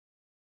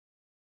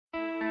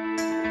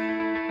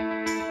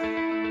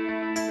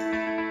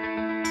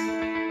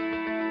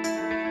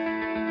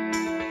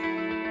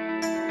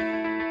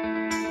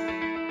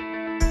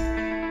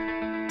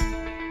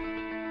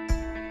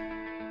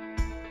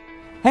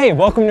Hey,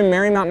 welcome to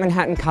Marymount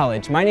Manhattan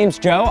College. My name's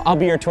Joe. I'll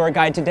be your tour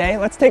guide today.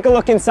 Let's take a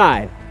look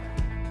inside.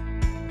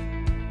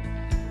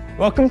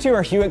 Welcome to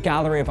our Hewitt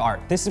Gallery of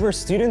Art. This is where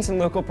students and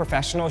local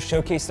professionals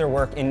showcase their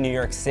work in New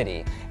York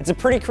City. It's a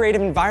pretty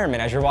creative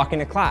environment as you're walking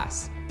to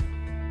class.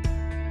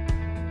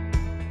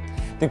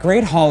 The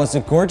Great Hall is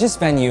a gorgeous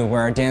venue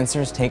where our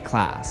dancers take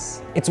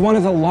class. It's one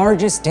of the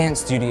largest dance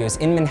studios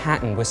in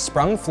Manhattan with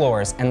sprung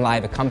floors and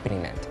live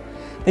accompaniment.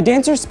 The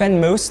dancers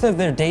spend most of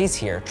their days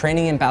here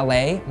training in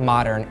ballet,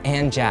 modern,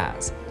 and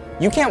jazz.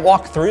 You can't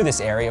walk through this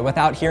area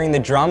without hearing the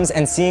drums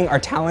and seeing our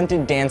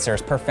talented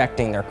dancers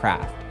perfecting their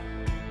craft.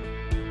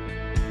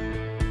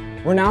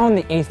 We're now on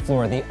the 8th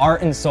floor, the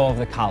art and soul of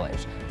the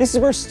college. This is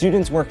where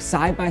students work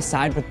side by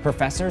side with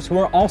professors who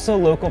are also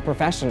local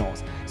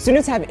professionals.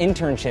 Students have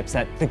internships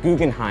at the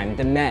Guggenheim,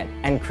 the Met,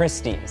 and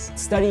Christie's.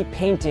 Study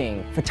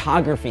painting,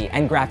 photography,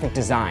 and graphic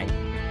design.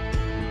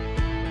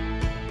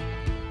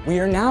 We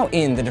are now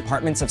in the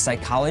departments of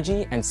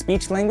psychology and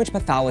speech-language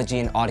pathology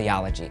and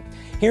audiology.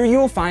 Here you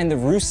will find the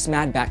Ruth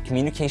Smadback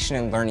Communication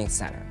and Learning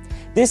Center.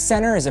 This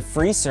center is a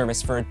free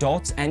service for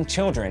adults and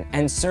children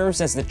and serves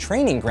as the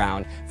training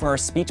ground for our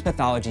speech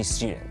pathology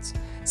students.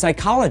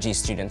 Psychology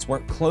students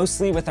work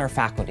closely with our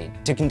faculty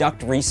to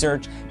conduct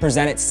research,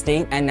 present at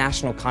state and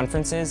national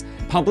conferences,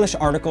 publish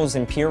articles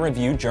in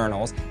peer-reviewed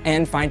journals,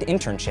 and find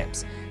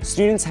internships.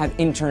 Students have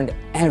interned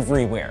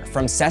everywhere,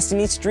 from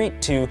Sesame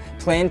Street to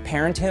Planned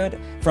Parenthood,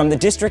 from the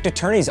district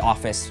attorney's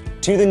office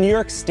to the New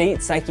York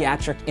State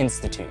Psychiatric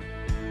Institute.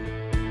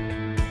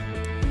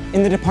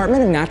 In the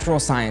Department of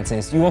Natural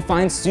Sciences, you will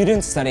find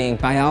students studying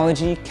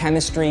biology,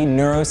 chemistry,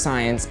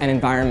 neuroscience, and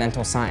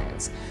environmental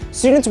science.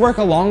 Students work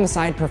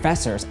alongside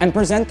professors and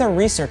present their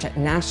research at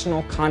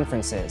national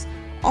conferences,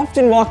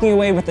 often walking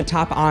away with the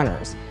top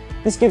honors.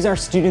 This gives our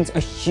students a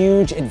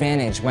huge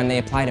advantage when they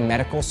apply to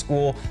medical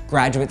school,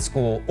 graduate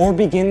school, or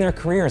begin their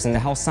careers in the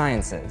health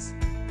sciences.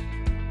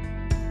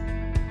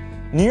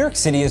 New York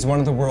City is one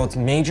of the world's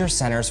major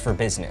centers for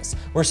business,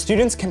 where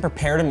students can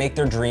prepare to make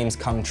their dreams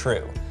come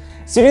true.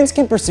 Students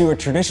can pursue a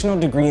traditional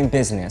degree in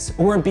business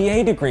or a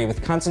BA degree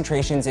with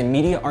concentrations in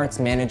media arts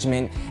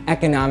management,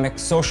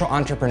 economics, social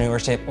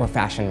entrepreneurship, or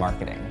fashion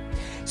marketing.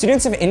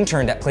 Students have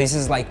interned at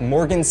places like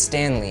Morgan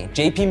Stanley,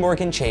 JP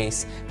Morgan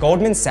Chase,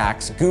 Goldman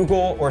Sachs,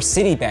 Google, or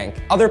Citibank,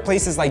 other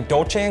places like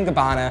Dolce &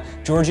 Gabbana,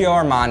 Giorgio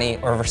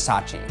Armani, or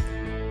Versace.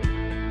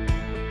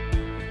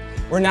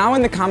 We're now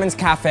in the Commons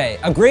Cafe,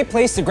 a great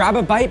place to grab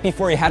a bite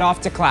before you head off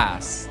to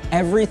class.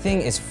 Everything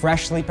is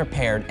freshly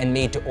prepared and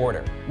made to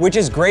order, which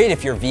is great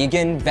if you're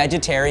vegan,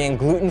 vegetarian,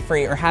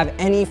 gluten-free, or have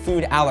any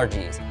food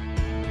allergies.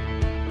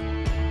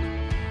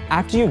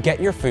 After you get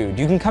your food,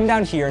 you can come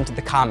down here into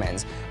the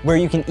Commons, where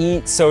you can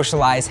eat,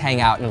 socialize,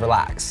 hang out, and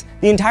relax.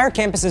 The entire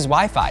campus is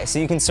Wi-Fi, so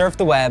you can surf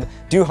the web,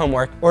 do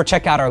homework, or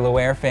check out our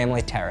Loire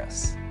Family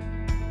Terrace.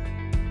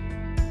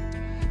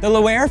 The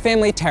Loire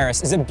Family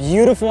Terrace is a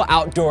beautiful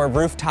outdoor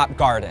rooftop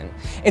garden.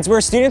 It's where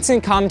students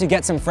can come to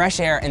get some fresh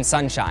air and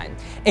sunshine.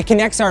 It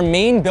connects our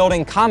main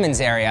building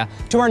commons area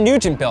to our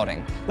Nugent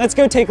building. Let's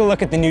go take a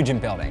look at the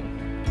Nugent building.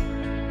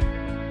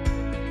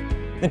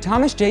 The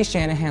Thomas J.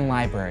 Shanahan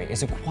Library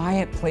is a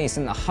quiet place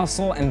in the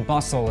hustle and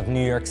bustle of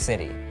New York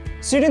City.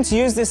 Students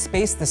use this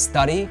space to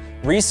study,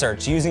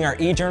 research using our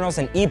e-journals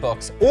and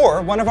e-books,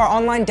 or one of our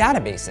online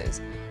databases.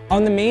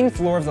 On the main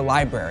floor of the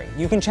library,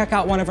 you can check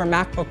out one of our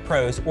MacBook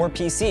Pros or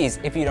PCs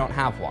if you don't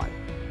have one.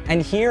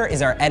 And here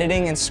is our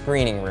editing and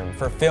screening room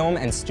for film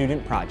and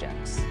student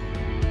projects.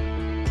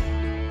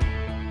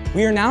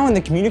 We are now in the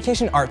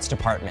Communication Arts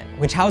Department,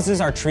 which houses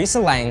our Teresa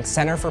Lang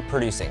Center for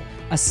Producing,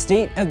 a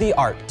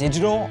state-of-the-art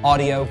digital,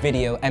 audio,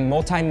 video, and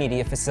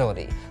multimedia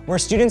facility where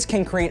students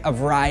can create a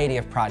variety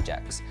of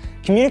projects.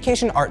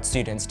 Communication art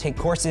students take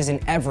courses in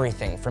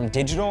everything from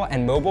digital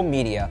and mobile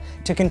media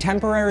to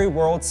contemporary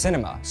world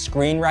cinema,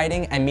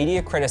 screenwriting, and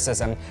media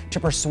criticism to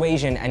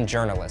persuasion and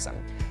journalism.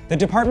 The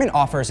department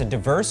offers a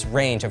diverse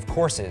range of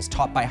courses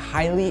taught by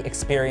highly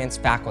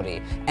experienced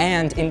faculty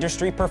and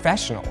industry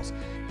professionals.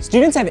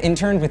 Students have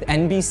interned with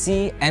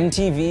NBC,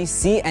 MTV,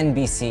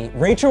 CNBC,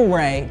 Rachel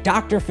Ray,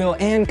 Dr. Phil,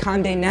 and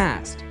Condé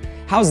Nast.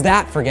 How's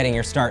that for getting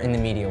your start in the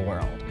media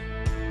world?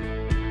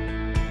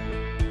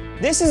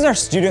 This is our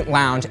student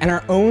lounge and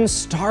our own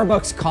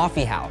Starbucks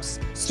coffee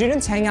house.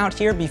 Students hang out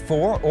here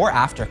before or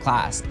after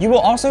class. You will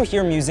also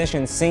hear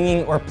musicians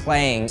singing or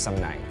playing some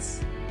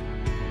nights.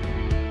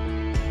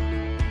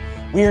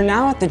 We are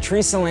now at the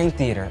Teresa Lang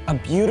Theater, a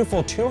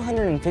beautiful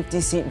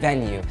 250-seat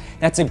venue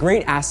that's a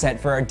great asset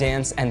for our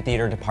dance and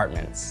theater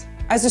departments.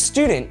 As a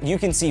student, you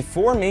can see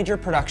 4 major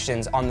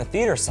productions on the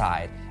theater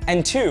side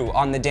and 2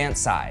 on the dance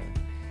side.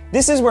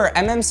 This is where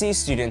MMC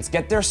students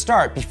get their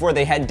start before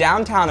they head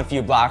downtown a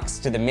few blocks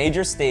to the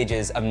major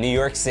stages of New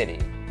York City.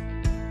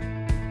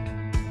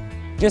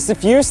 Just a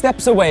few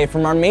steps away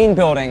from our main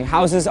building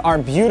houses our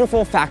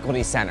beautiful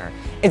faculty center.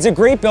 It's a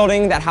great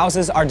building that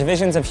houses our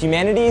divisions of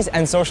humanities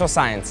and social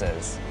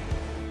sciences.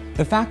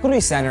 The Faculty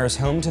Center is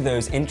home to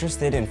those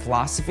interested in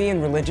philosophy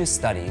and religious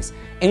studies,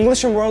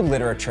 English and world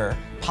literature,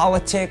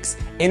 politics,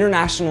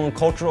 international and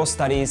cultural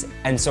studies,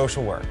 and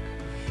social work.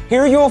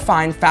 Here you will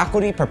find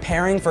faculty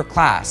preparing for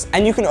class,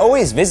 and you can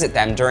always visit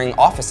them during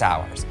office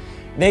hours.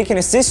 They can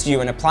assist you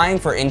in applying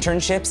for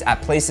internships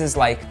at places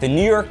like the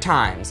New York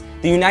Times,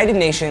 the United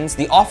Nations,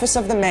 the Office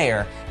of the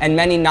Mayor, and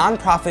many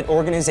nonprofit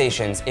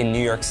organizations in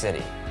New York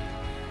City.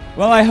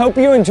 Well, I hope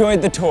you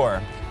enjoyed the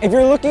tour. If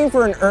you're looking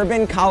for an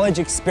urban college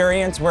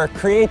experience where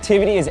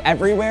creativity is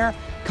everywhere,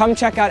 come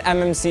check out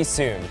MMC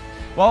soon.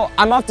 Well,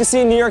 I'm off to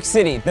see New York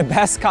City, the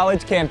best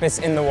college campus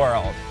in the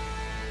world.